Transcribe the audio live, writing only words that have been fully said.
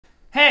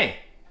Hey,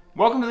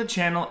 welcome to the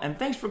channel and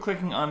thanks for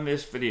clicking on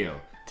this video.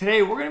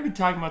 Today we're going to be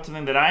talking about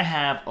something that I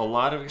have a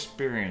lot of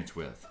experience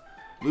with,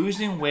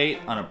 losing weight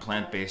on a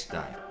plant-based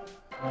diet.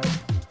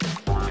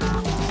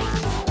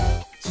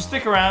 So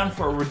stick around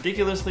for a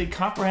ridiculously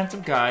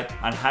comprehensive guide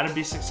on how to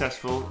be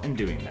successful in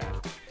doing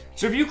that.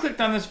 So if you clicked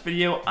on this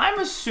video, I'm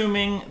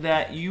assuming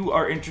that you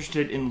are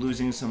interested in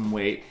losing some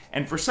weight,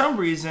 and for some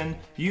reason,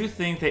 you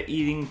think that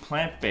eating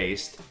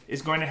plant-based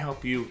is going to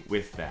help you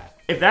with that.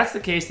 If that's the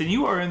case, then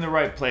you are in the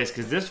right place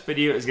because this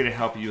video is going to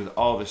help you with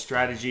all the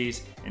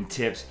strategies and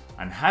tips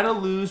on how to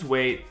lose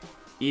weight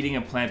eating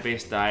a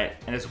plant-based diet,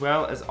 and as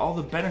well as all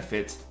the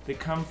benefits that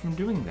come from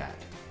doing that.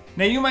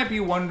 Now you might be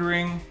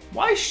wondering,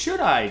 why should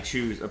I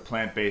choose a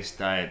plant-based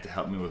diet to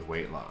help me with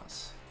weight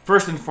loss?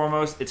 First and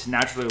foremost, it's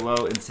naturally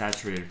low in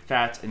saturated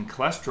fats and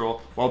cholesterol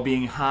while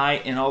being high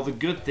in all the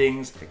good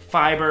things like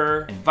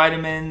fiber and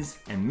vitamins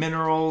and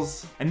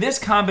minerals. And this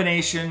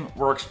combination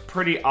works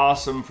pretty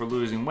awesome for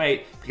losing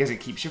weight because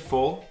it keeps you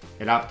full,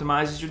 it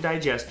optimizes your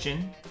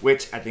digestion,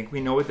 which I think we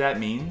know what that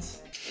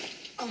means.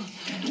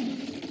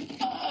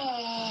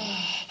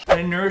 And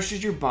it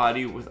nourishes your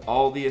body with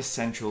all the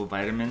essential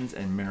vitamins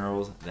and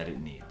minerals that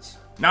it needs.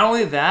 Not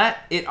only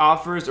that, it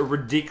offers a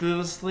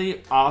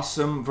ridiculously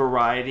awesome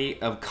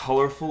variety of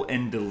colorful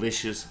and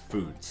delicious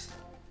foods.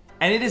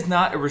 And it is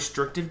not a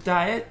restrictive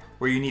diet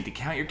where you need to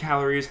count your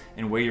calories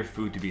and weigh your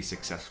food to be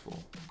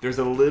successful. There's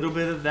a little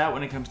bit of that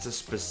when it comes to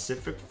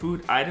specific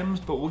food items,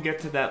 but we'll get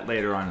to that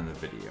later on in the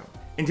video.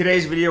 In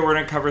today's video, we're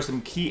going to cover some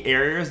key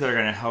areas that are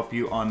going to help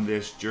you on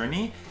this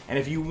journey. And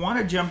if you want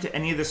to jump to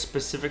any of the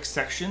specific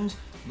sections,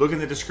 look in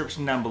the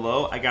description down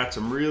below. I got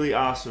some really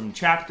awesome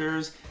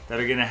chapters that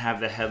are gonna have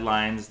the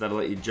headlines that'll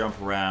let you jump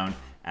around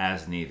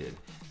as needed.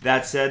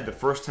 That said, the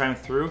first time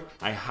through,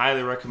 I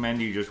highly recommend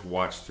you just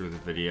watch through the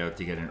video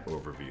to get an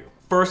overview.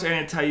 First, I'm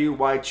gonna tell you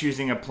why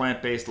choosing a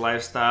plant-based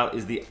lifestyle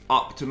is the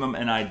optimum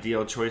and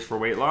ideal choice for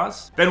weight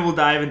loss. Then we'll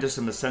dive into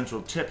some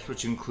essential tips,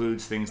 which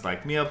includes things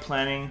like meal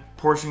planning,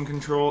 portion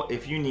control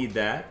if you need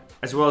that,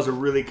 as well as a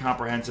really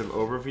comprehensive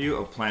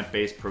overview of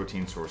plant-based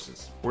protein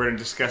sources. We're going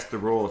to discuss the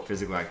role of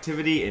physical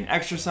activity in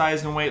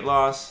exercise and weight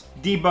loss,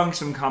 debunk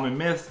some common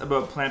myths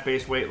about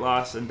plant-based weight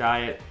loss and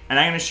diet, and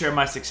I'm going to share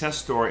my success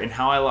story and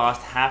how I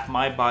lost half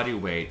my body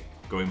weight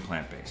going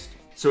plant-based.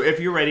 So if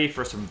you're ready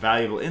for some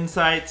valuable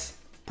insights,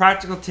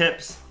 practical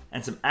tips,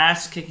 and some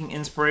ass-kicking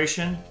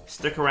inspiration,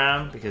 stick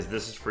around because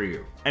this is for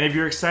you. And if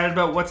you're excited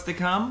about what's to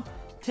come,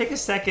 take a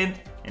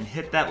second and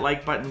hit that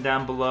like button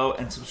down below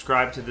and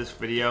subscribe to this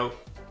video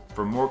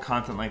for more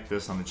content like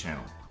this on the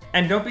channel.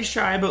 And don't be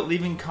shy about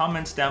leaving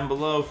comments down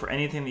below for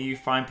anything that you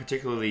find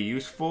particularly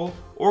useful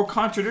or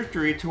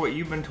contradictory to what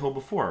you've been told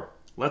before.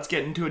 Let's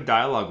get into a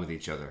dialogue with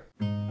each other.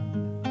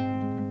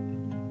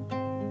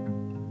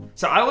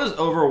 So I was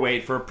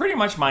overweight for pretty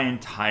much my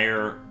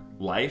entire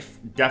life,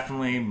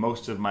 definitely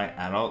most of my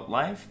adult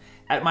life.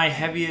 At my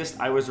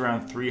heaviest, I was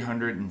around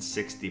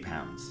 360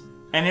 pounds.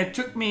 And it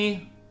took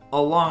me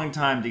a long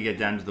time to get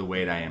down to the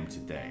weight I am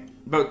today.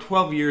 About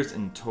 12 years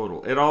in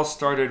total. It all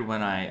started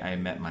when I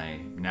met my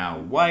now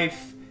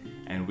wife,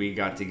 and we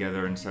got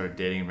together and started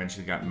dating,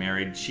 eventually got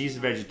married. She's a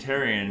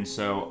vegetarian,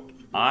 so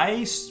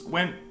I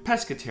went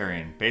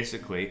pescatarian,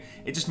 basically.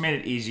 It just made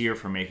it easier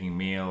for making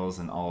meals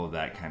and all of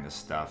that kind of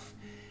stuff.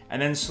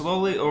 And then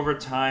slowly over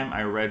time,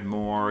 I read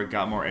more,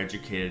 got more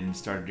educated, and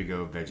started to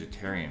go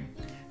vegetarian.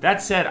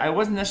 That said, I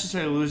wasn't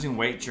necessarily losing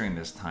weight during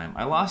this time.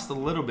 I lost a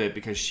little bit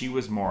because she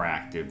was more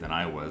active than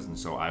I was, and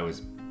so I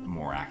was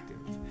more active.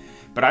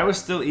 But I was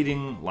still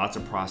eating lots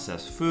of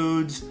processed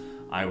foods.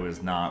 I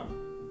was not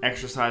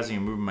exercising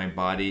and moving my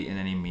body in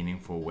any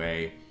meaningful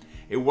way.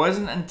 It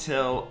wasn't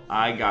until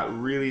I got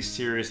really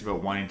serious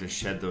about wanting to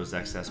shed those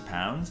excess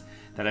pounds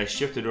that I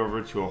shifted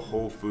over to a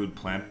whole food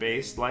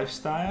plant-based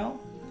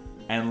lifestyle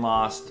and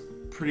lost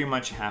pretty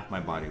much half my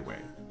body weight.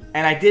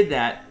 And I did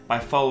that by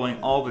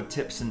following all the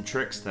tips and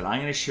tricks that I'm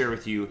going to share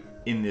with you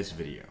in this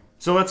video.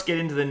 So let's get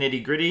into the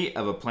nitty-gritty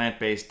of a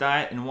plant-based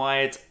diet and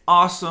why it's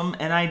awesome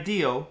and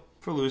ideal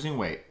for losing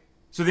weight.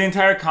 So the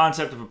entire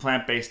concept of a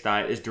plant-based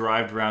diet is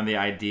derived around the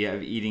idea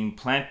of eating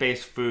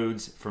plant-based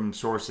foods from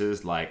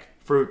sources like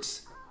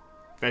fruits,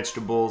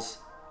 vegetables,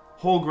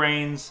 whole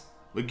grains,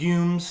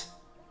 legumes,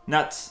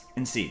 nuts,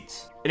 and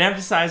seeds. It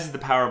emphasizes the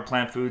power of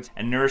plant foods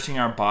and nourishing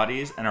our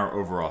bodies and our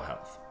overall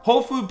health.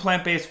 Whole food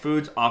plant-based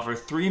foods offer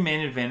three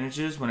main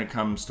advantages when it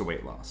comes to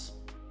weight loss.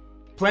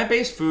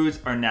 Plant-based foods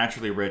are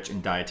naturally rich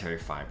in dietary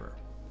fiber.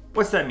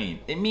 What's that mean?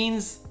 It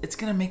means it's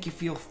gonna make you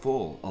feel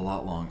full a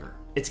lot longer.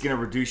 It's gonna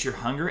reduce your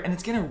hunger and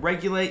it's gonna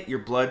regulate your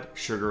blood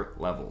sugar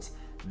levels.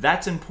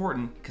 That's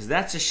important because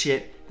that's the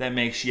shit that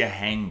makes you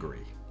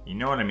hangry. You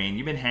know what I mean?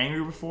 You've been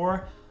hangry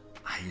before?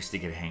 I used to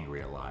get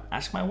hangry a lot.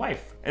 Ask my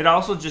wife. It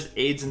also just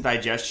aids in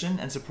digestion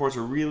and supports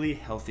a really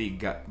healthy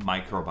gut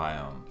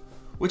microbiome,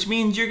 which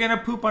means you're gonna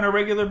poop on a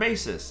regular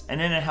basis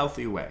and in a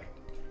healthy way.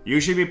 You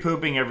should be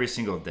pooping every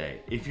single day.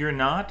 If you're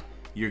not,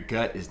 your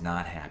gut is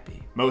not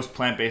happy. Most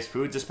plant-based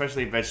foods,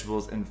 especially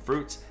vegetables and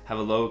fruits, have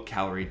a low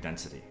calorie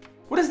density.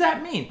 What does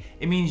that mean?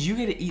 It means you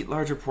get to eat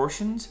larger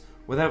portions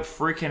without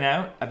freaking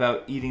out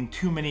about eating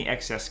too many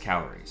excess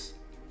calories.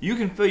 You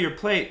can fill your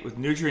plate with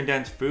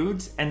nutrient-dense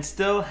foods and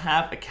still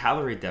have a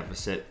calorie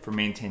deficit for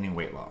maintaining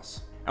weight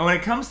loss. And when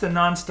it comes to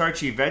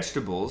non-starchy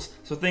vegetables,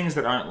 so things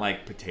that aren't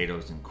like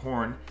potatoes and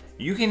corn,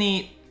 you can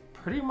eat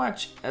pretty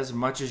much as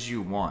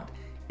you want.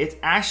 It's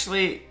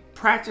actually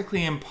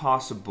practically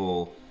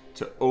impossible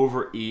to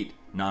overeat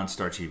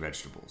non-starchy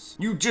vegetables.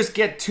 You just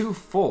get too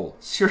full,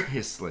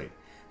 seriously.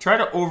 Try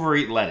to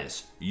overeat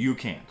lettuce. You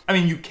can't. I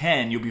mean, you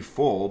can, you'll be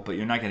full, but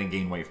you're not gonna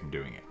gain weight from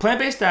doing it.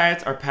 Plant-based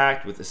diets are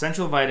packed with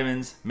essential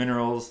vitamins,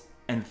 minerals,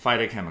 and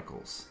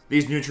phytochemicals.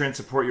 These nutrients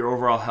support your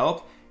overall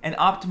health and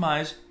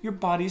optimize your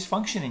body's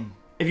functioning.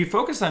 If you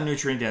focus on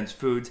nutrient-dense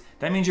foods,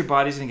 that means your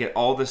body's gonna get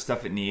all the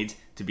stuff it needs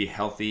to be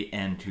healthy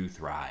and to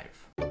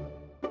thrive.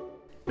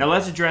 Now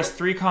let's address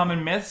 3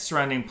 common myths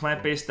surrounding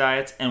plant-based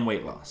diets and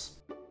weight loss.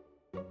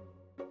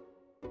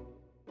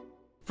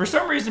 For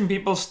some reason,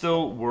 people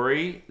still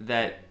worry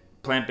that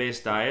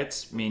plant-based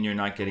diets mean you're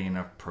not getting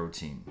enough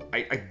protein.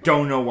 I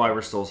don't know why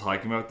we're still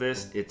talking about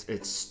this.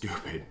 It's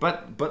stupid,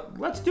 but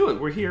let's do it.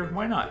 We're here,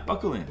 why not?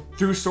 Buckle in.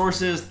 Through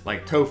sources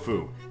like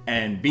tofu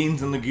and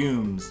beans and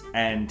legumes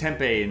and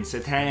tempeh and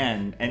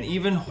seitan and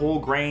even whole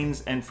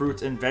grains and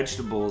fruits and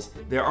vegetables,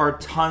 there are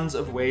tons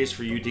of ways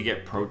for you to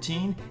get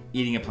protein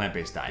eating a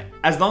plant-based diet.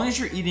 As long as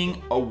you're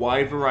eating a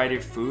wide variety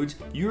of foods,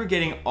 you are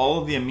getting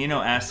all of the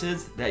amino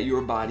acids that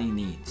your body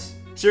needs.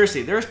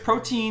 Seriously, there's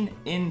protein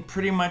in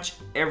pretty much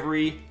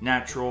every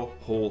natural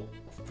whole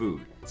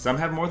food. Some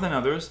have more than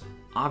others,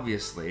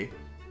 obviously,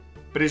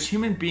 but as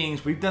human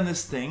beings, we've done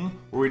this thing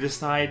where we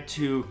decide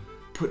to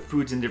put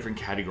foods in different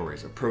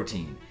categories of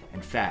protein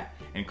and fat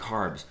and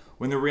carbs,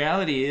 when the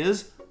reality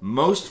is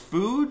most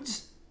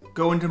foods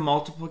go into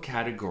multiple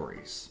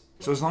categories.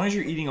 So as long as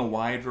you're eating a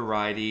wide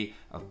variety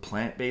of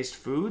plant-based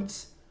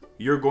foods,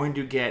 you're going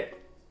to get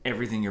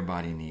everything your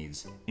body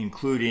needs,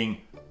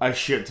 including a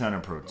shit ton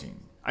of protein.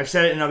 I've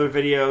said it in other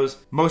videos,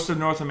 most of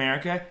North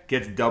America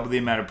gets double the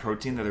amount of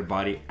protein that their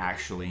body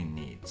actually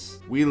needs.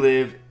 We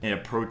live in a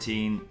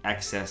protein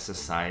excess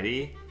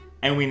society,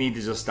 and we need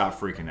to just stop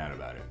freaking out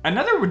about it.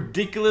 Another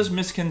ridiculous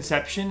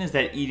misconception is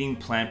that eating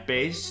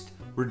plant-based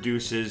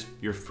reduces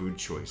your food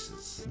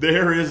choices.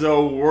 There is a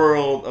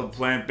world of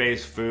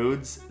plant-based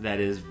foods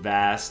that is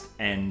vast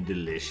and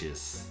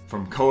delicious.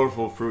 From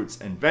colorful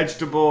fruits and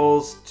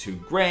vegetables, to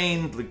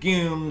grains,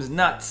 legumes,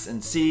 nuts,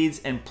 and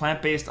seeds, and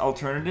plant-based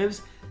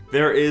alternatives,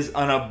 there is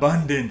an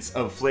abundance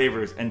of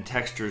flavors and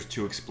textures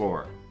to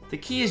explore. The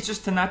key is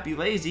just to not be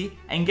lazy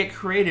and get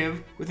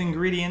creative with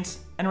ingredients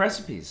and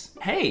recipes.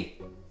 Hey,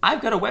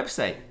 I've got a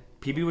website,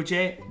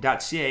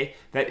 pbwithj.ca,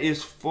 that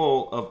is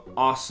full of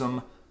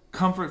awesome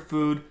comfort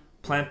food,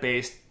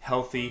 plant-based,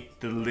 healthy,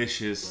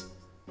 delicious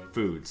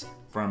foods.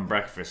 From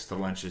breakfast to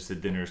lunches to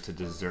dinners to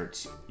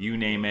desserts, you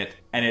name it,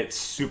 and it's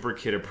super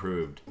kid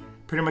approved.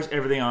 Pretty much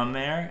everything on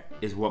there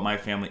is what my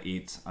family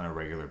eats on a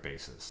regular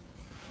basis.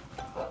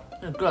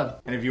 Good.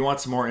 And if you want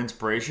some more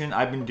inspiration,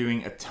 I've been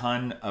doing a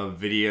ton of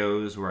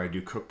videos where I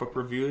do cookbook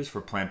reviews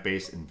for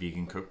plant-based and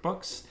vegan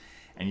cookbooks,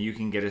 and you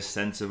can get a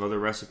sense of other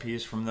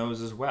recipes from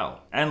those as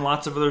well. And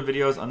lots of other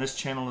videos on this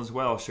channel as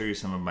well show you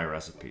some of my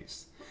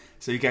recipes.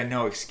 So you got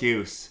no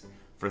excuse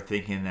for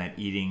thinking that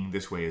eating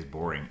this way is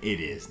boring.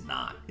 It is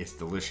not. It's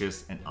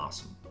delicious and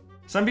awesome.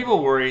 Some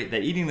people worry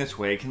that eating this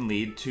way can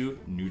lead to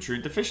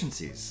nutrient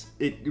deficiencies.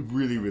 It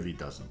really, really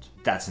doesn't.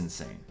 That's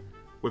insane.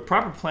 With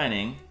proper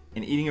planning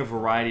and eating a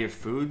variety of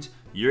foods,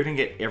 you're gonna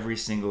get every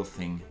single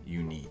thing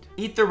you need.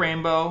 Eat the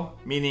rainbow,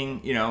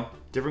 meaning,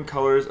 different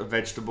colors of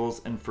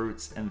vegetables and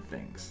fruits and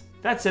things.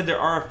 That said, there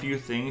are a few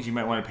things you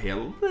might wanna pay a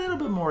little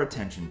bit more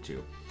attention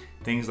to.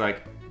 Things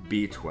like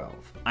B12.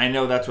 I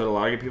know that's what a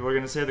lot of people are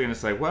gonna say. They're gonna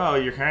say, well,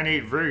 you can't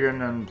eat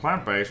vegan and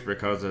plant-based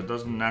because it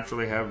doesn't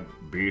naturally have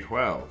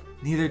B12.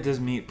 Neither does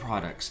meat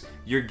products.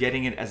 You're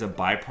getting it as a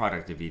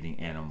byproduct of eating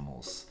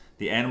animals.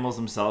 The animals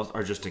themselves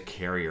are just a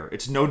carrier.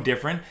 It's no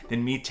different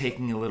than me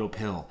taking a little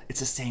pill. It's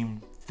the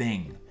same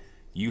thing.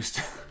 You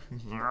still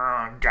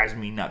drives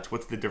me nuts.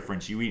 What's the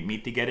difference? You eat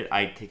meat to get it,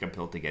 I take a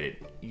pill to get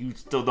it. You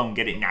still don't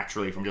get it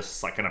naturally from just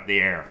sucking up the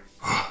air.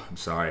 I'm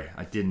sorry,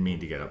 I didn't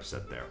mean to get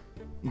upset there.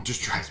 It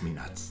just drives me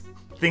nuts.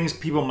 Things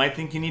people might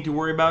think you need to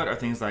worry about are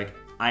things like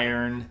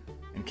iron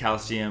and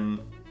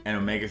calcium and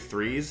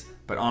omega-3s,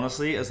 but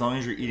honestly, as long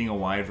as you're eating a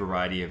wide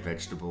variety of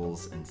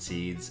vegetables and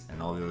seeds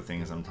and all the other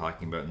things I'm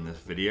talking about in this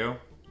video,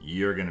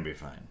 you're gonna be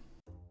fine.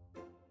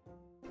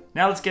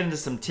 Now let's get into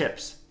some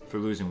tips for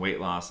losing weight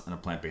loss on a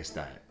plant-based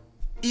diet.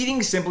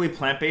 Eating simply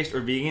plant-based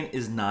or vegan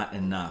is not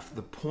enough.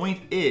 The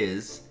point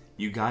is,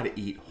 you gotta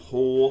eat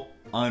whole,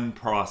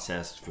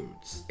 unprocessed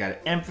foods. You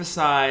gotta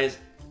emphasize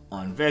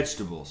on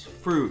vegetables,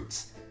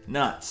 fruits,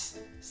 nuts,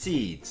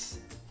 seeds.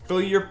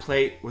 Fill your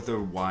plate with a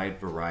wide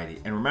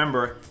variety. And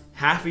remember,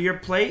 half of your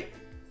plate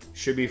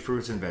should be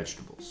fruits and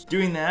vegetables.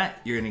 Doing that,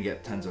 you're gonna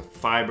get tons of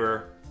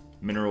fiber,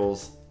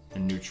 minerals,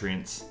 and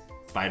nutrients,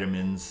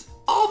 vitamins,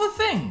 all the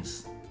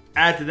things.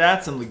 Add to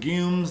that some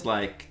legumes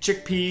like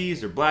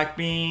chickpeas or black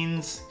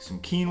beans, some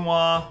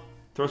quinoa,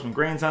 throw some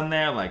grains on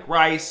there like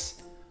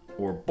rice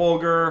or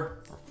bulgur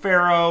or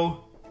farro.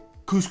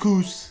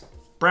 couscous,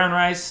 brown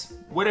rice,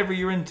 whatever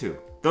you're into.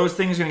 Those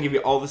things are gonna give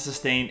you all the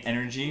sustained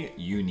energy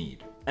you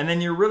need. And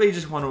then you really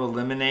just want to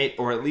eliminate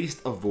or at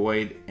least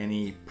avoid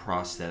any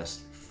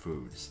processed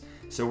foods.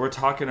 So we're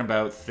talking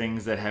about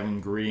things that have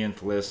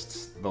ingredient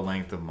lists the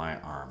length of my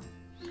arm.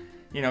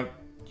 You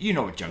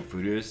know what junk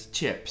food is.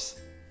 Chips,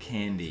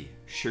 candy,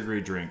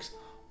 sugary drinks,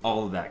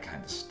 all of that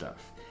kind of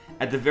stuff.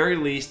 At the very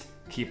least,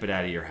 keep it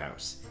out of your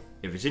house.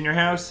 If it's in your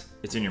house,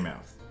 it's in your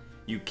mouth.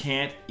 You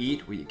can't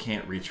eat what you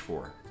can't reach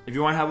for. If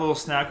you want to have a little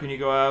snack when you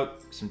go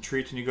out, some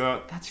treats when you go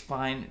out, that's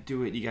fine,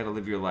 do it, you gotta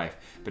live your life.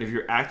 But if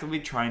you're actively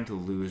trying to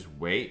lose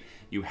weight,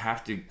 you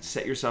have to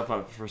set yourself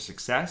up for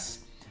success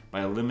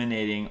by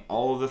eliminating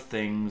all of the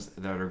things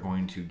that are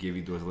going to give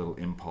you those little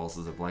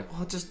impulses of like,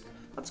 well,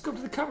 let's go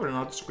to the cupboard and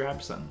I'll just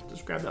grab something.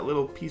 Just grab that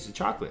little piece of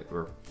chocolate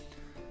or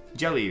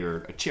jelly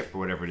or a chip or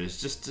whatever it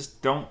is.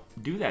 Just don't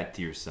do that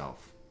to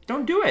yourself.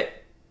 Don't do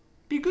it.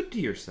 Be good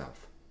to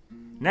yourself.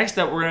 Next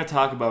up, we're going to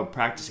talk about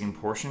practicing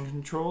portion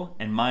control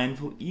and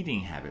mindful eating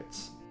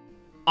habits.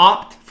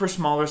 Opt for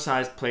smaller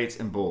sized plates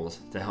and bowls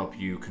to help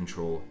you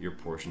control your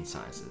portion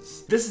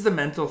sizes. This is a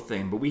mental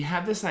thing, but we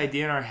have this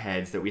idea in our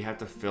heads that we have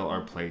to fill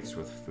our plates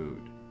with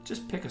food.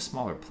 Just pick a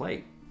smaller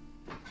plate.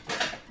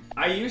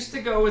 I used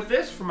to go with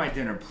this for my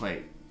dinner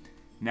plate.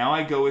 Now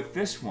I go with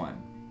this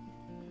one.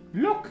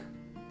 Look!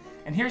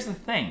 And here's the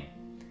thing.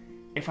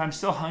 If I'm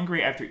still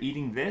hungry after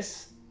eating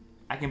this,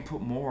 I can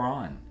put more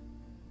on.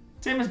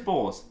 Same as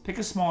bowls. Pick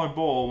a smaller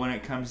bowl when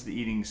it comes to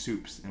eating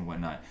soups and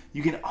whatnot.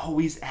 You can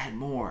always add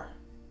more.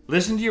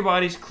 Listen to your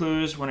body's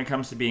clues when it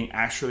comes to being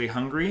actually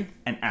hungry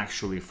and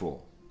actually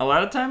full. A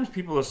lot of times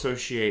people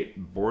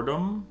associate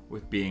boredom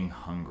with being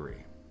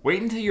hungry.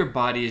 Wait until your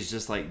body is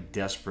just like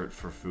desperate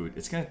for food.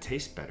 It's gonna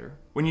taste better.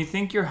 When you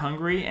think you're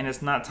hungry and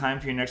it's not time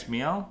for your next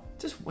meal,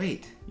 just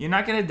wait. You're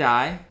not gonna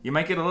die. You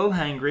might get a little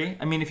hangry.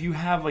 I mean, if you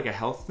have like a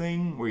health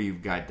thing where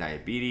you've got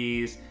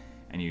diabetes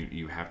and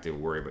you have to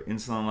worry about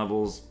insulin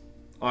levels,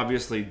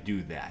 obviously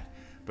do that.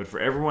 But for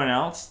everyone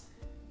else,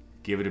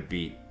 give it a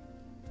beat.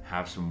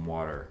 Have some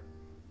water.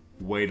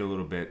 Wait a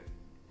little bit.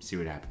 See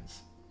what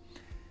happens.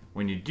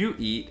 When you do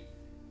eat,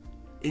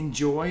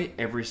 enjoy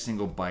every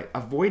single bite.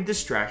 Avoid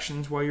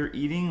distractions while you're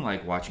eating,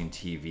 like watching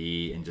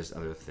TV and just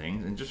other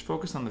things, and just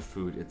focus on the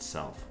food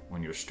itself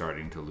when you're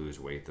starting to lose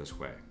weight this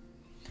way.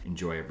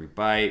 Enjoy every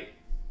bite.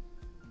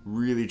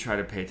 Really try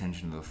to pay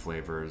attention to the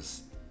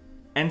flavors.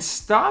 And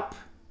stop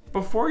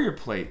before your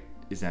plate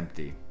is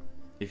empty.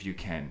 If you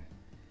can.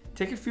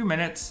 Take a few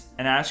minutes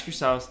and ask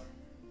yourselves,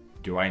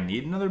 do I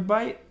need another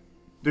bite?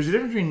 There's a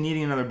difference between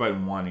needing another bite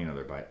and wanting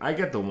another bite. I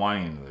get the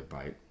wanting another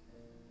bite.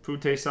 Food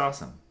tastes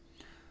awesome.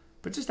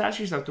 But just ask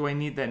yourself, do I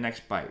need that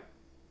next bite?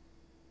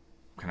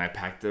 Can I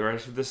pack the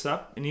rest of this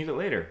up and eat it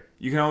later?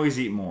 You can always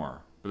eat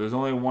more, but there's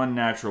only one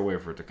natural way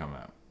for it to come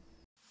out.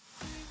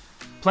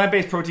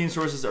 Plant-based protein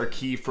sources are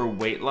key for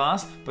weight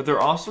loss, but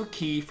they're also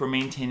key for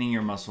maintaining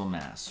your muscle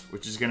mass,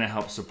 which is going to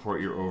help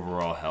support your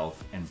overall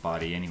health and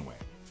body anyway.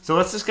 So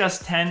let's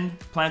discuss 10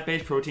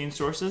 plant-based protein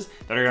sources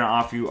that are going to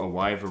offer you a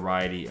wide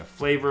variety of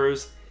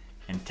flavors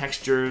and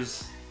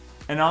textures.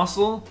 And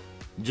also,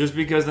 just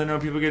because I know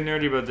people get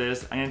nerdy about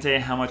this, I'm going to tell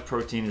you how much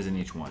protein is in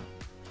each one.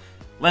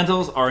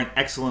 Lentils are an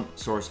excellent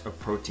source of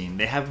protein.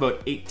 They have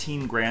about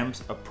 18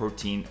 grams of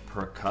protein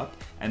per cup,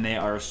 and they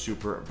are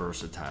super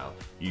versatile.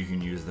 You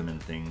can use them in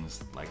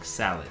things like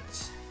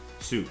salads,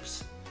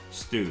 soups,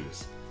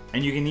 stews,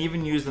 and you can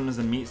even use them as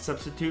a meat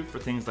substitute for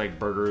things like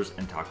burgers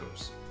and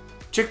tacos.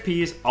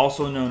 Chickpeas,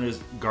 also known as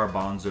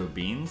garbanzo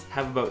beans,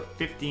 have about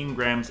 15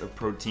 grams of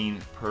protein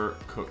per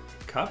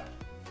cooked cup.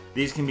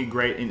 These can be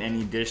great in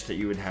any dish that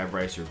you would have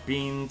rice or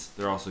beans.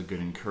 They're also good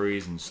in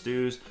curries and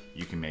stews.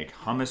 You can make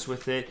hummus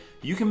with it.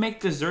 You can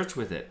make desserts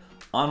with it.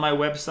 On my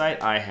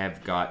website, I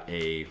have got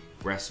a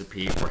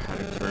recipe for how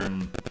to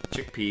turn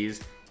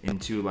chickpeas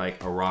into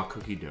like a raw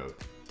cookie dough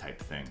type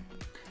thing.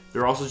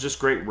 They're also just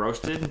great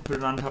roasted and put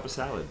it on top of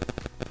salad.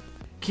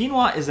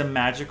 Quinoa is a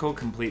magical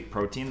complete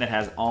protein that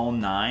has all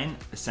 9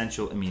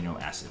 essential amino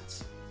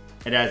acids.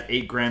 It has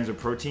 8 grams of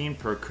protein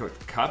per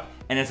cooked cup,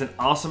 and it's an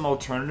awesome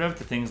alternative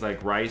to things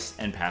like rice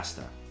and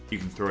pasta. You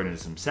can throw it into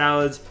some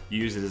salads,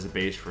 use it as a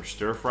base for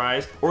stir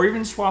fries, or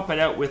even swap it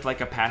out with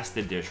like a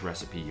pasta dish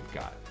recipe you've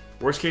got.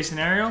 Worst case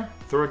scenario,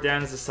 throw it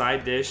down as a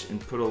side dish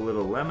and put a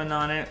little lemon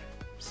on it,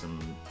 some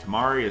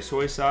tamari, a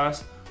soy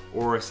sauce,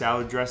 or a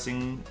salad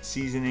dressing,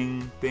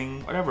 seasoning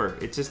thing, whatever.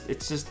 It's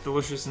just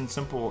delicious and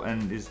simple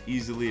and is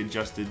easily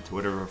adjusted to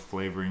whatever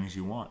flavorings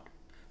you want.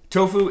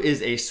 Tofu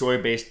is a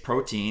soy-based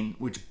protein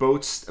which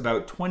boasts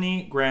about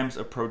 20 grams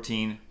of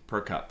protein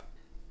per cup.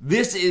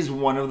 This is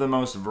one of the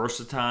most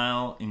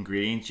versatile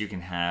ingredients you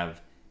can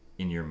have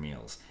in your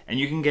meals. And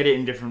you can get it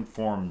in different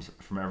forms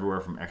from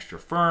everywhere from extra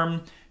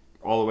firm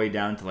all the way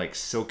down to like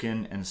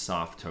silken and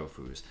soft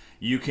tofus.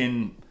 You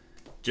can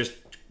just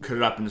cut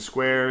it up into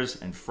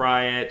squares and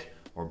fry it,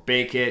 or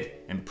bake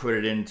it and put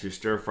it into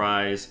stir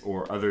fries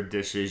or other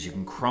dishes. You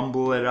can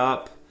crumble it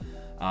up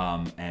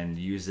and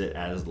use it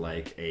as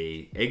like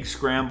a egg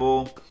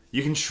scramble.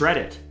 You can shred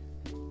it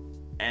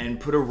and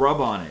put a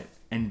rub on it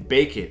and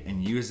bake it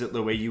and use it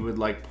the way you would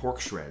like pork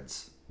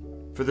shreds.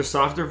 For the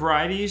softer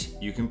varieties,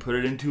 you can put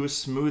it into a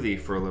smoothie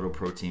for a little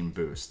protein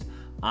boost.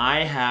 I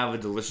have a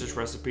delicious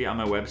recipe on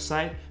my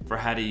website for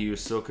how to use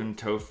silken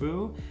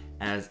tofu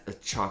as a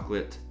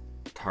chocolate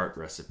tart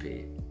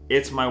recipe.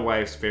 It's my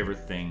wife's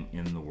favorite thing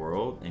in the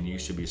world, and you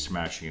should be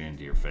smashing it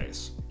into your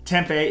face.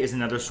 Tempeh is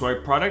another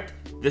soy product.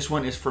 This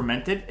one is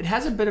fermented. It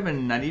has a bit of a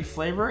nutty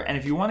flavor, and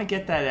if you want to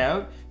get that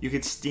out, you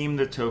could steam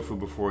the tofu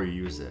before you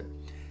use it.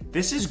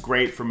 This is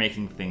great for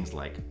making things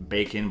like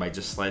bacon by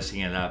just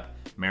slicing it up,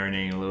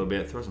 marinating a little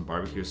bit, throw some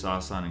barbecue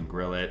sauce on and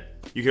grill it.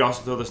 You could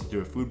also throw this into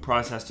a food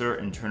processor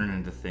and turn it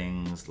into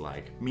things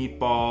like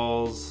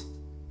meatballs,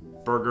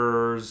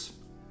 burgers,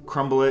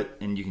 crumble it,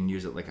 and you can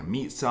use it like a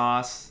meat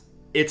sauce.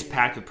 It's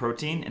packed with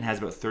protein and has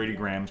about 30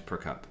 grams per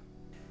cup.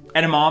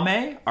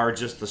 Edamame are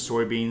just the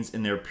soybeans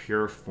in their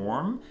pure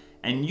form,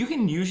 and you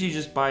can usually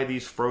just buy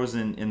these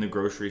frozen in the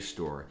grocery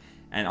store.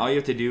 And all you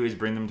have to do is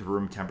bring them to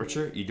room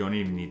temperature. You don't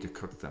even need to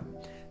cook them.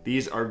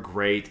 These are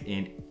great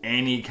in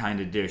any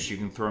kind of dish. You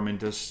can throw them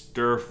into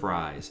stir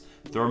fries,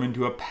 throw them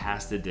into a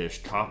pasta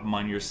dish, top them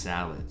on your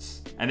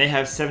salads. And they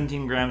have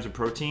 17 grams of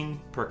protein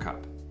per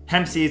cup.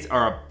 Hemp seeds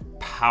are a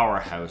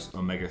powerhouse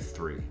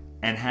omega-3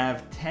 and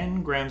have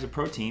 10 grams of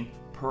protein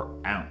per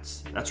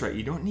ounce. That's right,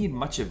 you don't need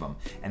much of them.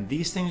 And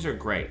these things are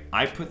great.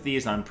 I put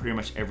these on pretty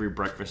much every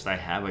breakfast I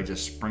have. I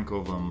just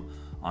sprinkle them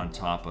on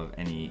top of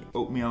any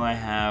oatmeal I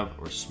have,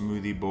 or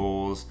smoothie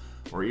bowls,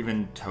 or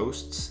even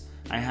toasts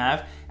I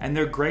have. And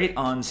they're great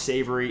on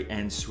savory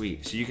and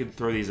sweet. So you could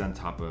throw these on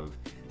top of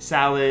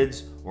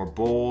salads or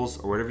bowls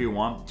or whatever you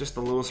want. Just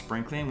a little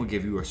sprinkling will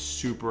give you a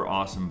super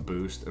awesome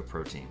boost of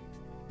protein.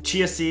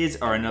 Chia seeds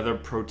are another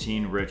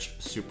protein-rich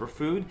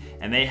superfood,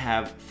 and they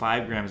have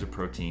 5 grams of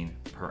protein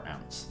per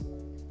ounce.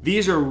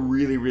 These are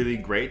really, really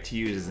great to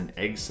use as an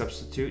egg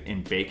substitute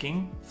in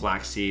baking.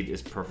 Flaxseed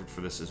is perfect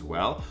for this as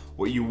well.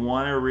 What you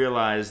want to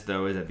realize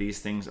though is that these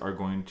things are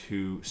going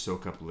to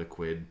soak up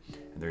liquid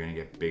and they're going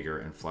to get bigger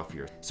and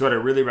fluffier. So what I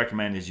really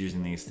recommend is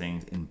using these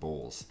things in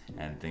bowls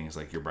and things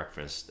like your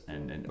breakfast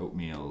and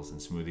oatmeals and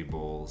smoothie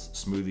bowls,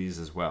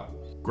 smoothies as well.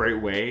 Great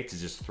way to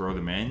just throw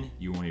them in.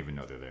 You won't even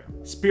know they're there.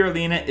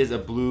 Spirulina is a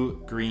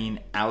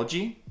blue-green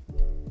algae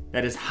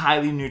that is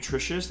highly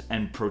nutritious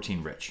and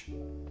protein rich.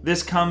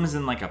 This comes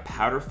in like a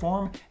powder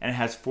form and it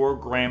has 4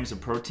 grams of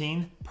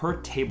protein per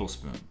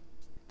tablespoon.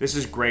 This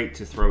is great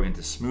to throw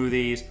into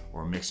smoothies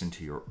or mix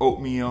into your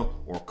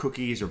oatmeal or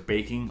cookies or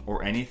baking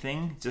or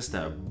anything, just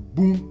to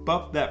boom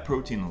up that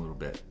protein a little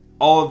bit.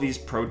 All of these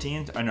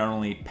proteins are not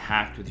only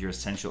packed with your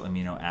essential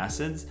amino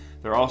acids,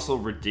 they're also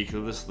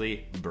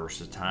ridiculously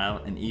versatile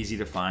and easy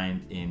to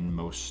find in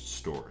most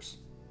stores.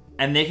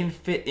 And they can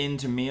fit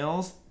into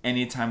meals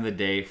any time of the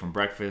day, from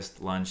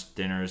breakfast, lunch,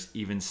 dinners,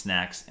 even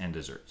snacks and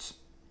desserts.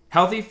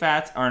 Healthy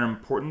fats are an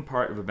important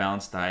part of a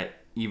balanced diet,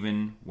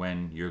 even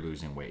when you're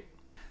losing weight.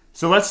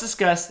 So let's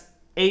discuss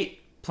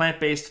 8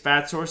 plant-based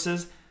fat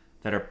sources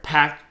that are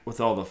packed with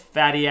all the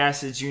fatty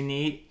acids you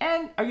need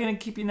and are gonna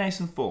keep you nice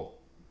and full.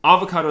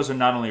 Avocados are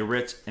not only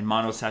rich in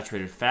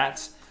monosaturated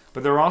fats,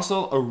 but they're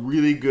also a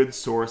really good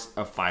source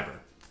of fiber.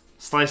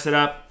 Slice it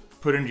up,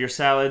 put it into your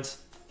salads,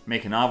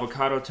 make an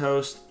avocado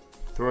toast,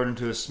 throw it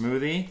into a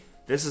smoothie.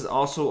 This is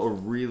also a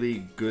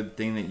really good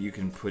thing that you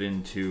can put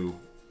into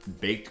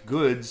baked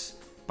goods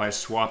by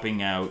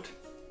swapping out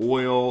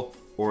oil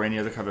or any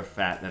other kind of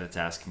fat that it's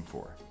asking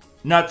for.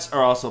 Nuts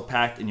are also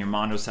packed in your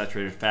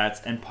monosaturated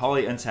fats and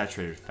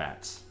polyunsaturated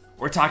fats.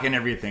 We're talking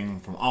everything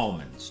from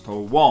almonds to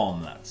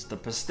walnuts to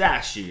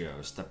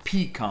pistachios to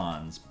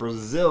pecans,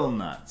 Brazil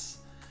nuts.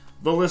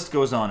 The list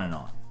goes on and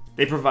on.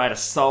 They provide a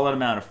solid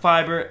amount of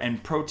fiber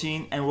and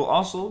protein and will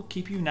also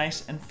keep you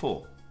nice and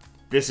full.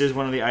 This is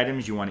one of the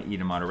items you want to eat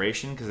in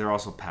moderation because they're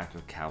also packed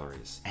with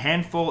calories. A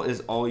handful is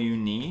all you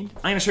need.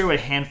 I'm going to show you what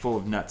a handful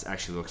of nuts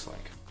actually looks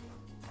like.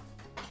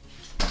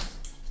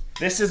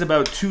 This is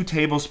about 2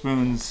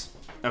 tablespoons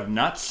of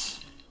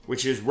nuts,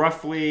 which is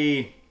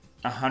roughly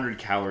 100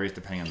 calories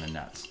depending on the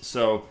nuts.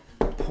 So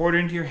pour it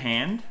into your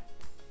hand,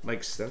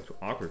 like so. That's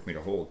awkward for me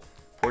to hold.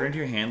 Pour it into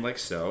your hand like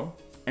so.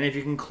 And if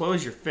you can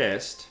close your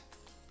fist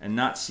and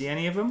not see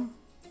any of them,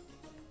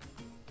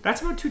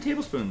 that's about 2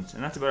 tablespoons,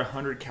 and that's about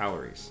 100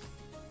 calories.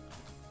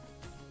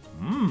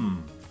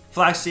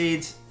 Flax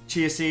seeds,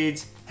 chia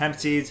seeds, hemp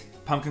seeds,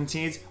 pumpkin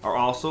seeds are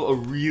also a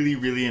really,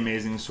 really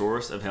amazing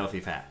source of healthy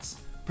fats,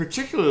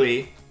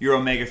 particularly your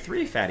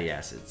omega-3 fatty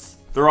acids.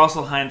 They're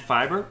also high in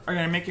fiber, are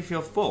going to make you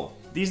feel full.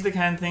 These are the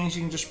kind of things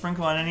you can just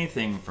sprinkle on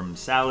anything from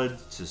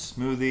salads to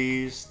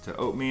smoothies to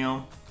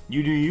oatmeal.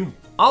 You do you.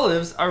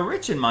 Olives are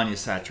rich in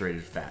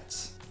monosaturated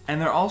fats,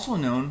 and they're also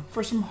known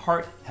for some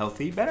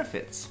heart-healthy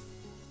benefits.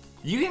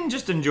 You can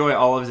just enjoy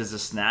olives as a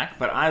snack,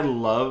 but I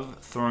love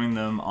throwing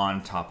them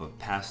on top of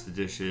pasta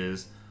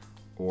dishes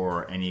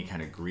or any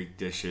kind of Greek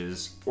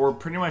dishes, or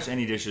pretty much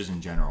any dishes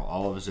in general.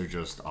 Olives are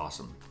just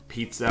awesome.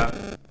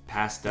 Pizza,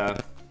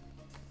 pasta,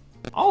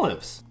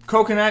 olives.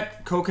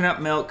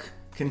 Coconut milk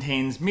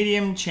contains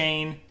medium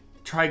chain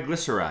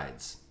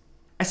triglycerides.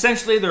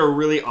 Essentially, they're a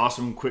really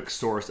awesome quick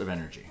source of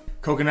energy.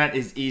 Coconut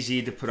is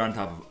easy to put on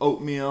top of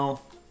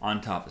oatmeal,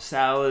 on top of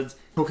salads.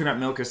 Coconut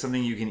milk is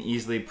something you can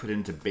easily put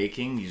into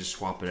baking. You just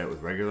swap it out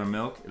with regular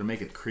milk. It'll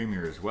make it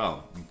creamier as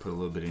well. You can put a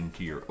little bit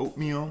into your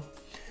oatmeal.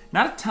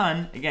 Not a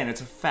ton, again,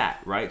 it's a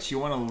fat, right? So you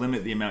want to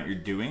limit the amount you're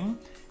doing,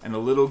 and a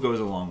little goes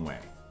a long way.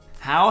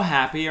 How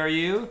happy are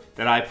you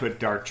that I put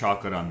dark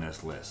chocolate on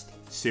this list?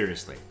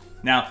 Seriously.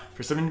 Now,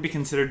 for something to be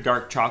considered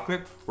dark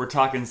chocolate, we're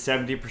talking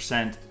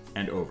 70%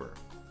 and over.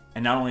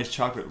 And not only is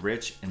chocolate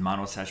rich in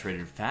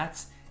monounsaturated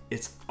fats,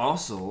 it's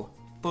also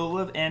full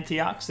of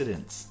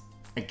antioxidants.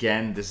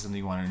 Again, this is something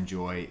you want to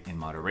enjoy in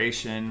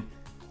moderation.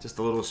 Just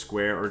a little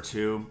square or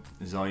two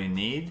is all you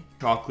need.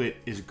 Chocolate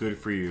is good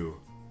for you.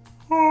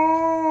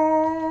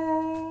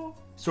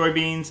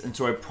 Soybeans and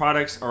soy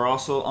products are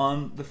also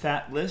on the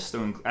fat list.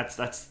 So that's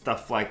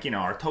stuff like,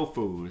 our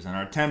tofus and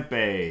our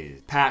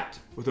tempehs,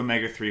 packed with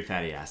omega-3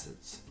 fatty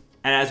acids.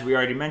 And as we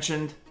already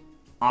mentioned,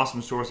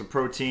 awesome source of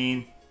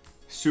protein,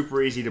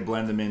 super easy to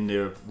blend them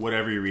into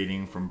whatever you're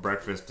eating from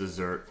breakfast,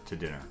 dessert, to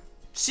dinner.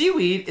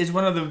 Seaweed is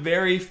one of the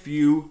very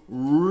few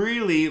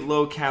really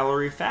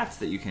low-calorie fats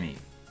that you can eat.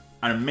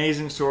 An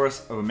amazing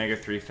source of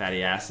omega-3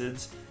 fatty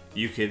acids.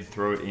 You could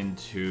throw it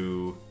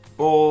into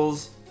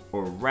bowls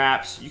or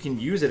wraps. You can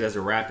use it as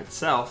a wrap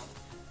itself.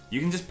 You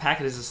can just pack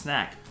it as a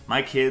snack.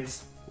 My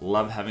kids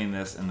love having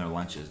this in their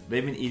lunches.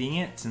 They've been eating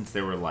it since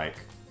they were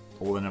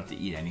old enough to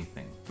eat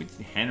anything. We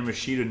hand them a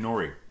sheet of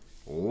nori.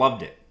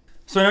 Loved it.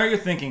 So I know you're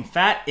thinking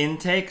fat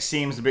intake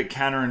seems a bit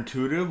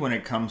counterintuitive when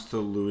it comes to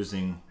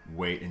losing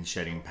weight and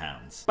shedding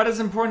pounds. But it's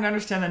important to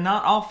understand that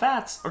not all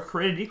fats are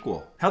created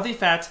equal. Healthy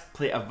fats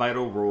play a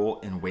vital role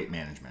in weight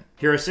management.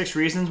 Here are 6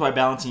 reasons why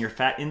balancing your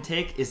fat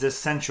intake is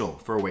essential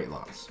for weight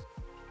loss.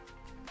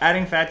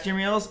 Adding fat to your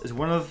meals is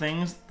one of the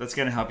things that's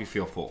going to help you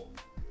feel full.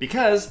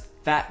 Because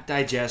fat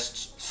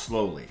digests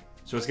slowly,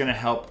 so it's going to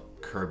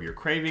help curb your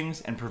cravings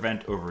and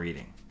prevent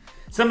overeating.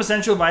 Some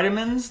essential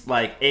vitamins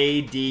like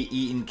A, D,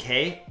 E, and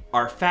K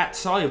are fat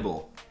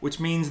soluble, which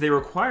means they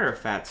require a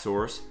fat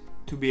source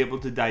to be able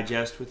to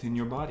digest within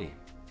your body.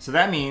 So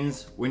that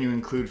means when you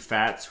include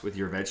fats with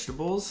your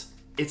vegetables,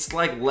 it's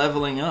like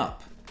leveling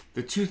up.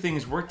 The two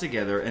things work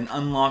together and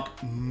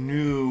unlock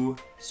new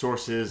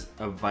sources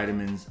of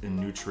vitamins and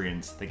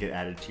nutrients that get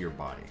added to your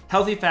body.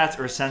 Healthy fats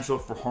are essential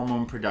for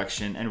hormone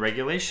production and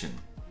regulation.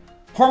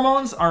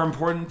 Hormones are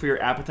important for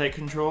your appetite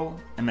control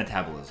and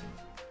metabolism.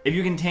 If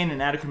you contain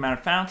an adequate amount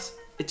of fats,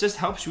 it just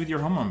helps you with your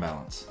hormone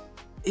balance.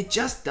 It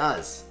just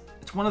does.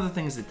 It's one of the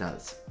things it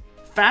does.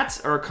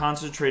 Fats are a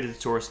concentrated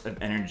source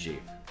of energy.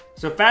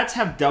 So fats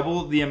have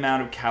double the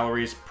amount of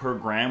calories per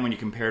gram when you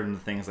compare them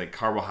to things like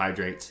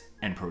carbohydrates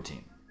and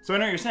protein. So I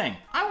know what you're saying,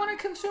 I want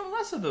to consume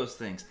less of those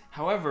things.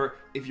 However,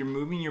 if you're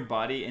moving your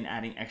body and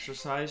adding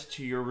exercise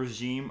to your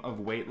regime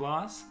of weight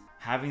loss,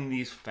 having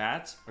these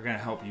fats are going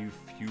to help you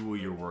fuel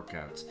your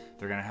workouts.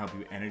 They're going to help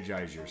you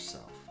energize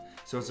yourself.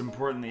 So it's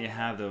important that you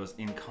have those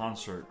in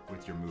concert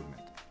with your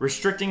movement.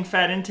 Restricting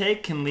fat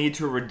intake can lead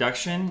to a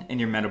reduction in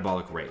your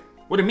metabolic rate.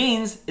 What it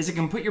means is it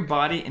can put your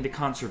body into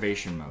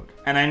conservation mode.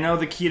 And I know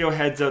the keto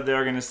heads out there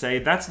are going to say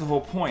that's the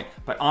whole point.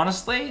 But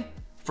honestly,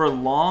 for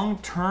long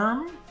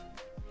term,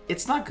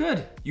 it's not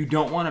good. You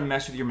don't want to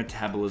mess with your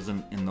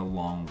metabolism in the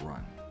long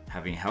run.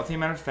 Having a healthy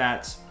amount of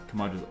fats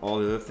combined with all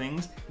the other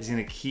things is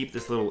going to keep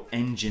this little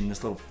engine,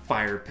 this little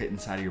fire pit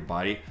inside of your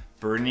body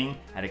burning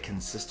at a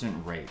consistent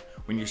rate.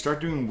 When you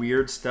start doing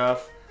weird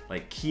stuff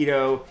like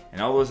keto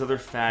and all those other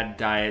fad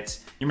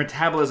diets, your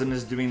metabolism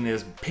is doing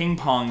this ping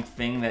pong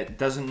thing that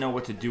doesn't know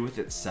what to do with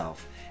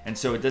itself. And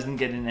so it doesn't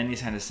get in any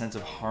kind of sense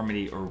of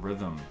harmony or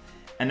rhythm.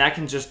 And that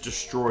can just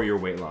destroy your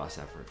weight loss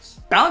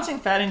efforts. Balancing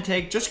fat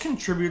intake just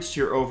contributes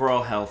to your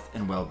overall health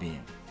and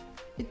well-being.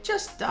 It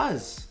just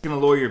does. It's gonna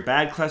lower your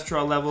bad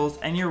cholesterol levels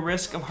and your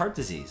risk of heart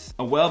disease.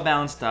 A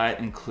well-balanced diet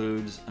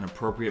includes an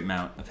appropriate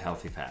amount of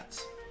healthy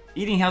fats.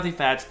 Eating healthy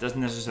fats doesn't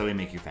necessarily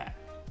make you fat.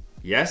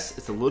 Yes,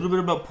 it's a little bit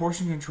about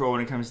portion control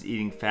when it comes to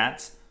eating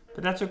fats,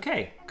 but that's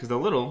okay, because the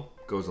little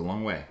goes a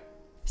long way.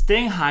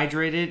 Staying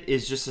hydrated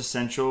is just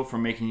essential for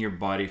making your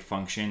body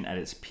function at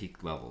its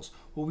peak levels.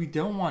 What we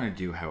don't want to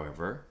do,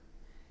 however,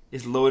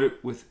 is load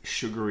it with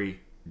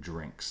sugary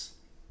drinks.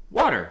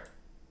 Water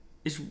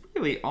is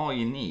really all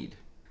you need.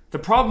 The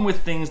problem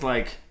with things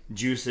like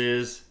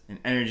juices and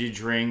energy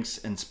drinks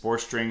and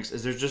sports drinks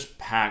is they're just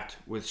packed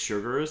with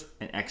sugars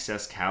and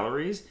excess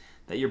calories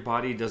that your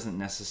body doesn't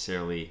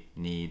necessarily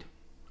need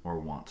or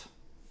want.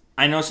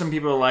 I know some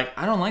people are like,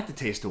 I don't like the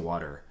taste of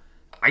water.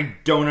 I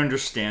don't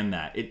understand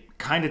that. It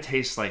kind of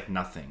tastes like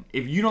nothing.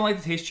 If you don't like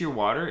the taste of your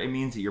water, it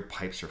means that your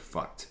pipes are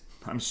fucked.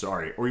 I'm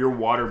sorry. Or your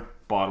water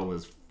bottle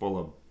is full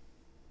of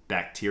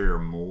bacteria or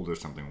mold or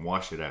something.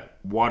 Wash it out.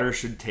 Water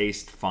should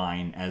taste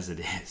fine as it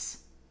is.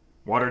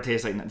 Water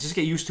tastes like nothing. Just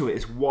get used to it.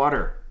 It's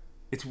water.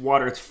 It's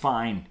water. It's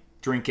fine.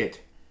 Drink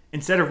it.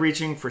 Instead of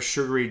reaching for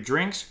sugary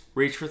drinks,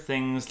 reach for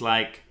things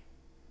like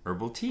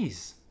herbal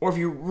teas. Or if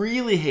you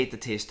really hate the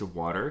taste of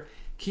water,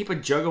 keep a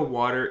jug of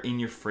water in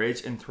your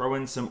fridge and throw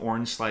in some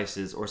orange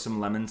slices or some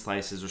lemon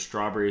slices or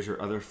strawberries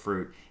or other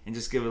fruit and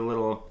just give it a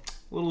little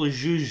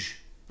zhuzh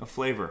of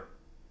flavor.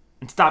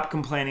 And stop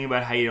complaining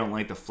about how you don't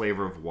like the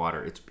flavor of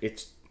water.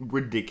 It's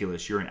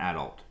ridiculous. You're an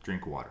adult.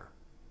 Drink water.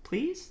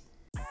 Please?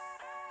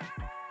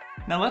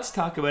 Now let's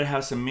talk about how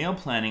some meal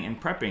planning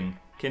and prepping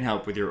can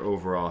help with your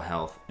overall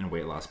health and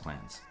weight loss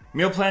plans.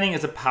 Meal planning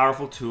is a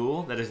powerful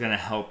tool that is going to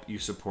help you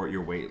support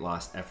your weight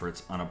loss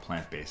efforts on a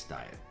plant-based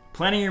diet.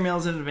 Planning your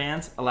meals in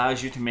advance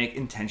allows you to make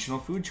intentional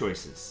food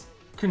choices,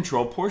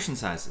 control portion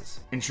sizes,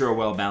 ensure a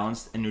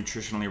well-balanced and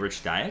nutritionally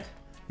rich diet,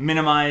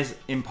 minimize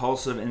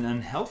impulsive and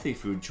unhealthy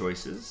food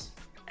choices,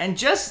 and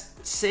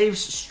just saves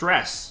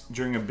stress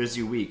during a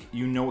busy week.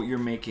 You know what you're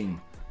making.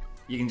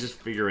 You can just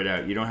figure it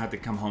out. You don't have to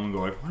come home and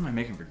go, what am I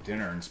making for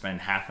dinner, and spend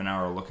half an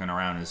hour looking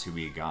around and see what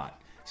you got.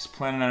 Just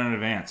plan it out in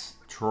advance.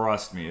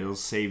 Trust me, it'll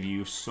save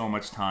you so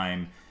much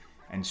time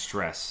and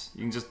stress.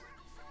 You can just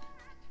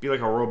be like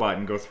a robot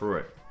and go through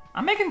it.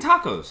 I'm making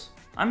tacos.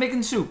 I'm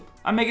making soup.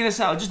 I'm making a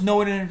salad. Just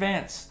know it in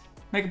advance.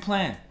 Make a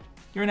plan.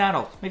 You're an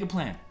adult. Make a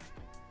plan.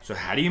 So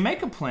how do you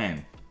make a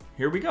plan?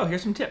 Here we go.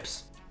 Here's some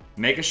tips.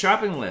 Make a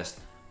shopping list.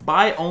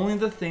 Buy only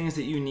the things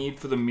that you need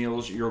for the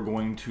meals you're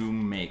going to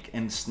make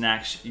and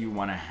snacks you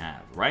want to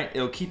have, right?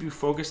 It'll keep you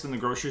focused in the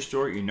grocery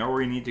store. You know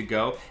where you need to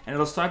go, and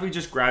it'll stop you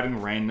just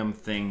grabbing random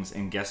things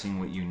and guessing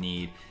what you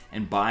need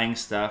and buying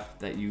stuff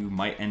that you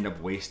might end up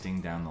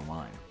wasting down the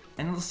line.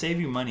 And it'll save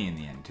you money in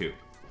the end too.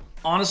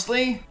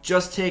 Honestly,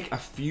 just take a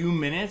few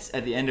minutes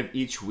at the end of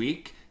each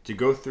week to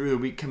go through the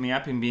week coming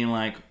up and being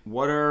like,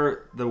 what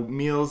are the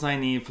meals I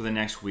need for the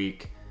next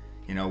week?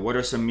 You know, what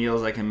are some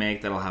meals I can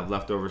make that'll have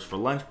leftovers for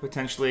lunch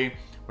potentially?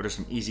 What are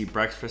some easy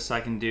breakfasts I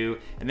can do?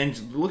 And then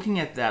just looking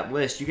at that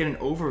list, you get an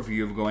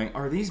overview of going,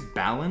 are these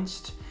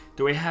balanced?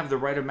 Do I have the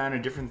right amount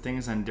of different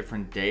things on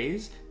different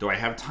days? Do I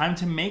have time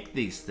to make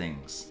these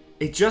things?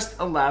 It just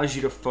allows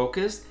you to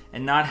focus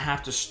and not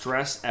have to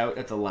stress out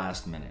at the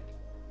last minute.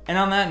 And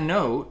on that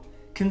note,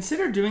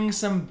 consider doing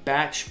some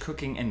batch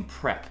cooking and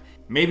prep.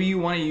 Maybe you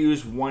want to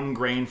use one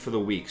grain for the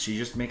week, so you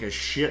just make a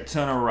shit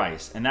ton of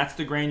rice, and that's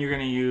the grain you're going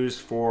to use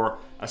for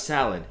a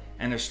salad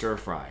and a stir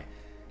fry.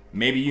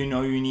 Maybe you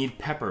know you need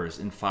peppers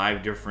in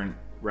 5 different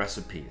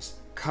recipes.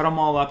 Cut them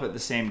all up at the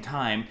same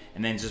time,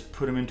 and then just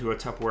put them into a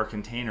Tupperware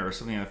container or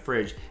something in the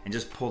fridge, and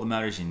just pull them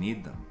out as you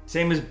need them.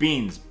 Same as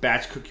beans.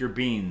 Batch cook your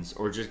beans,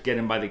 or just get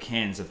them by the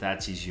cans if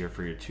that's easier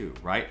for you too,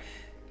 right?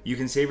 You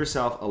can save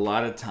yourself a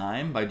lot of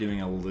time by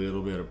doing a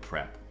little bit of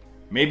prep.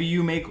 Maybe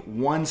you make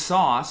one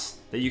sauce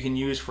that you can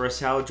use for a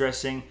salad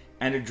dressing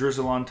and a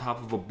drizzle on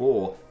top of a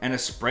bowl and a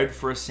spread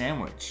for a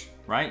sandwich,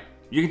 right?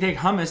 You can take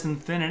hummus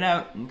and thin it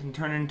out and can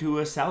turn it into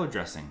a salad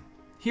dressing.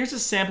 Here's a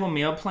sample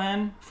meal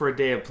plan for a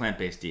day of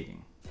plant-based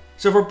eating.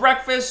 So for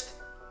breakfast,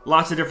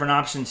 lots of different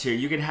options here.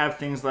 You can have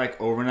things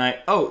like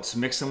overnight oats,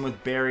 mix them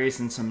with berries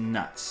and some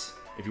nuts.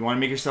 If you want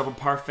to make yourself a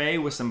parfait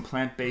with some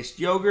plant-based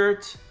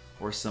yogurt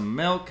or some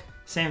milk,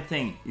 same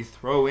thing. You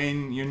throw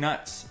in your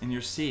nuts and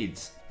your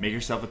seeds. Make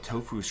yourself a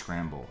tofu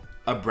scramble,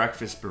 a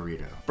breakfast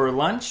burrito. For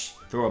lunch,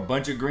 throw a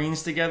bunch of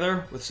greens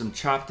together with some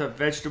chopped up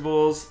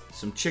vegetables,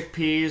 some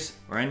chickpeas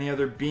or any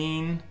other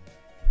bean.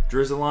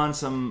 Drizzle on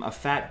a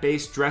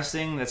fat-based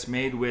dressing that's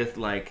made with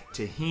like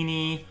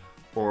tahini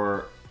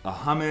or a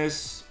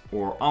hummus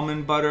or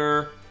almond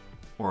butter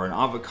or an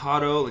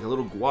avocado, like a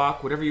little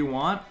guac, whatever you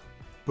want.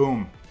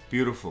 Boom,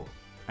 beautiful.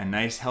 A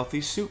nice healthy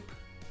soup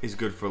is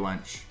good for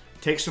lunch.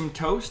 Take some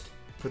toast,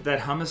 put that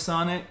hummus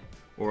on it,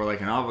 or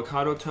like an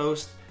avocado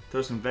toast.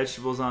 Throw some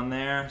vegetables on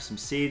there, some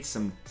seeds,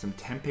 some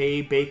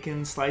tempeh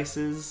bacon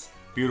slices.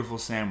 Beautiful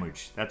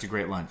sandwich. That's a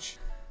great lunch.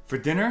 For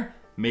dinner,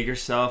 make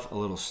yourself a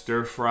little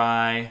stir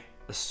fry,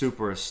 a soup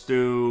or a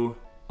stew,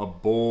 a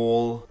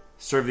bowl.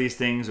 Serve these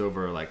things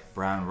over like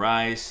brown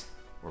rice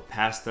or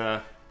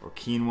pasta or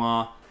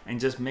quinoa, and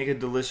just make a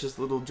delicious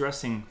little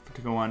dressing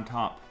to go on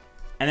top.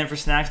 And then for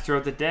snacks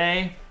throughout the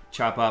day,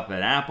 chop up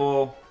an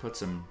apple, put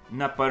some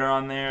nut butter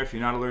on there if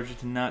you're not allergic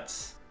to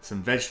nuts,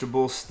 some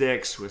vegetable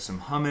sticks with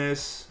some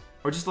hummus,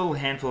 or just a little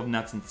handful of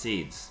nuts and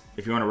seeds.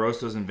 If you want to roast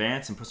those in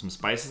advance and put some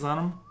spices on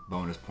them,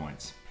 bonus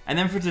points. And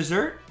then for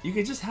dessert, you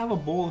could just have a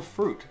bowl of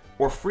fruit,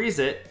 or freeze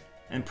it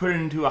and put it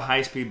into a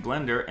high-speed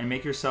blender and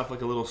make yourself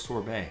like a little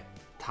sorbet.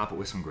 Top it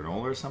with some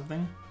granola or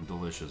something,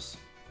 delicious.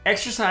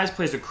 Exercise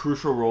plays a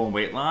crucial role in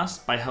weight loss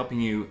by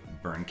helping you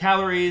burn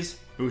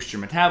calories, boost your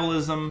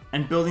metabolism,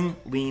 and building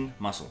lean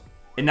muscle.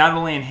 It not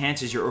only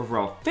enhances your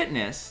overall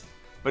fitness,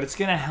 but it's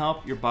gonna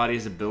help your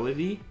body's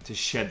ability to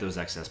shed those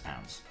excess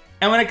pounds.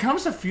 And when it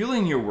comes to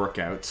fueling your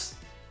workouts,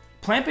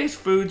 plant-based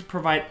foods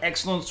provide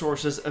excellent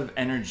sources of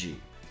energy.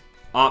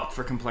 Opt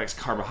for complex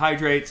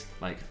carbohydrates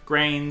like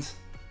grains,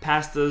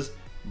 pastas,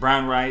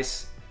 brown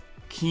rice,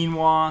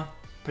 quinoa,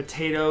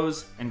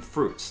 potatoes, and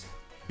fruits.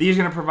 These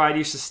are going to provide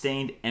you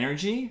sustained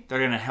energy that are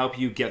going to help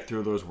you get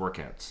through those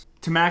workouts.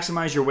 To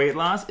maximize your weight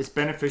loss, it's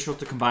beneficial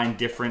to combine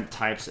different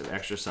types of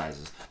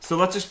exercises. So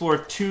let's explore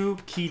 2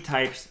 key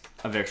types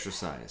of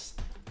exercise: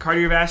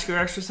 cardiovascular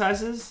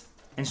exercises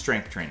and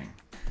strength training.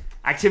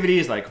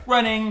 Activities like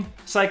running,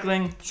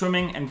 cycling,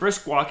 swimming, and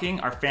brisk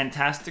walking are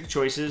fantastic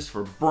choices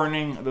for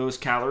burning those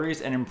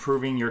calories and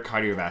improving your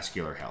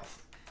cardiovascular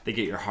health. They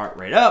get your heart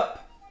rate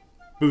up,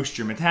 boost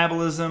your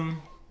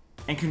metabolism,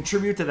 and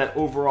contribute to that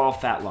overall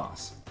fat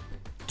loss.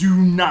 Do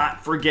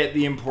not forget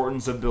the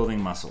importance of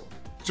building muscle.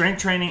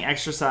 Strength training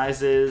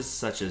exercises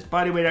such as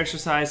bodyweight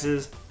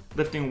exercises,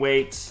 lifting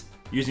weights,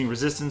 using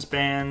resistance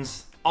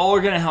bands, all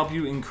are going to help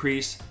you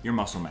increase your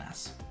muscle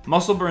mass.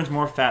 Muscle burns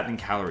more fat than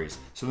calories,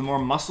 so the more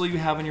muscle you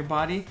have in your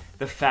body,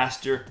 the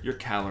faster your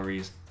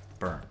calories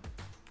burn.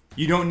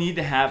 You don't need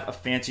to have a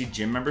fancy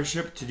gym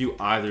membership to do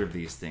either of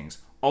these things.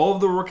 All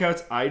of the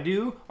workouts I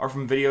do are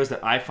from videos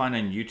that I find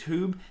on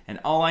YouTube, and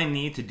all I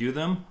need to do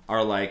them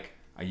are like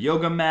a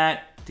yoga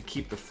mat to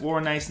keep the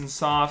floor nice and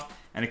soft,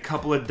 and a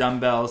couple of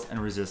dumbbells and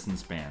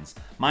resistance bands.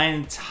 My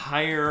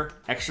entire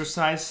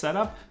exercise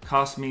setup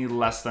cost me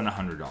less than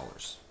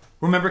 $100.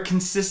 Remember,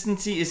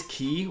 consistency is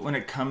key when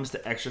it comes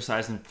to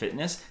exercise and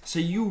fitness, so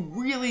you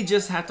really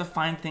just have to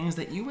find things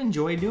that you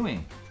enjoy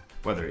doing.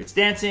 Whether it's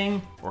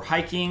dancing, or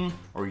hiking,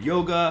 or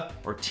yoga,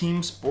 or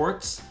team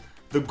sports,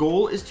 the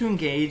goal is to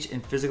engage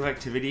in physical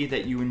activity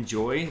that you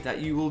enjoy, that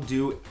you will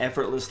do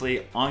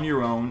effortlessly on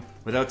your own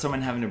without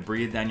someone having to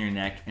breathe down your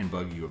neck and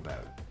bug you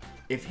about.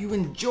 If you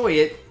enjoy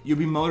it, you'll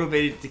be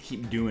motivated to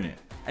keep doing it.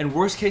 And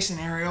worst case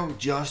scenario,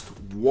 just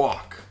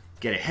walk.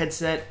 Get a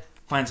headset,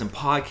 find some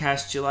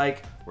podcasts you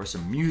like, or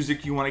some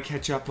music you want to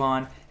catch up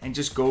on, and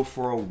just go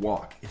for a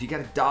walk. If you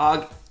got a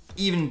dog,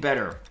 even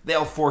better.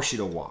 They'll force you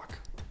to walk.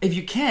 If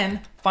you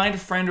can, find a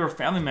friend or a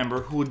family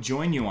member who will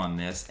join you on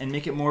this and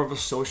make it more of a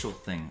social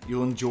thing.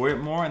 You'll enjoy it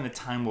more and the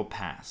time will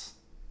pass.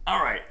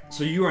 Alright,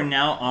 so you are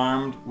now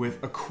armed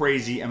with a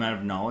crazy amount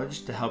of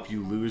knowledge to help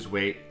you lose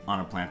weight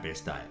on a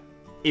plant-based diet.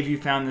 If you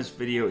found this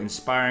video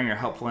inspiring or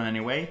helpful in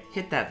any way,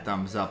 hit that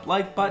thumbs up,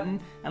 like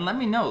button, and let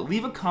me know.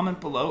 Leave a comment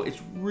below.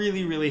 It's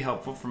really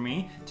helpful for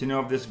me to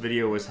know if this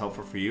video was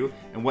helpful for you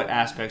and what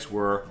aspects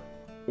were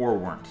or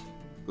weren't.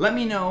 Let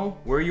me know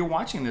where you're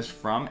watching this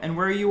from and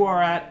where you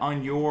are at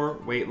on your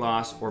weight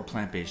loss or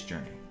plant-based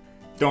journey.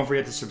 Don't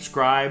forget to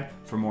subscribe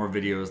for more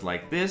videos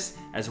like this,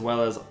 as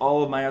well as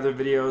all of my other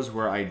videos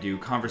where I do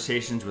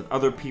conversations with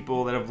other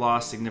people that have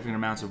lost significant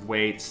amounts of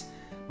weight,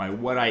 my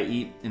what I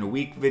eat in a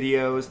week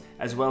videos,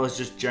 as well as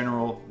just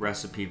general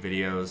recipe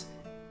videos.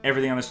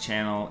 Everything on this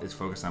channel is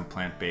focused on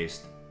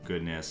plant-based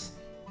goodness,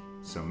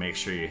 so make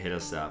sure you hit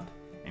us up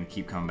and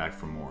keep coming back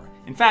for more.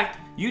 In fact,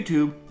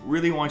 YouTube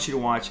really wants you to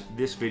watch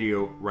this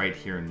video right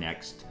here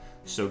next,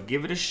 so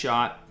give it a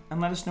shot and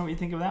let us know what you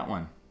think of that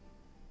one.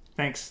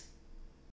 Thanks.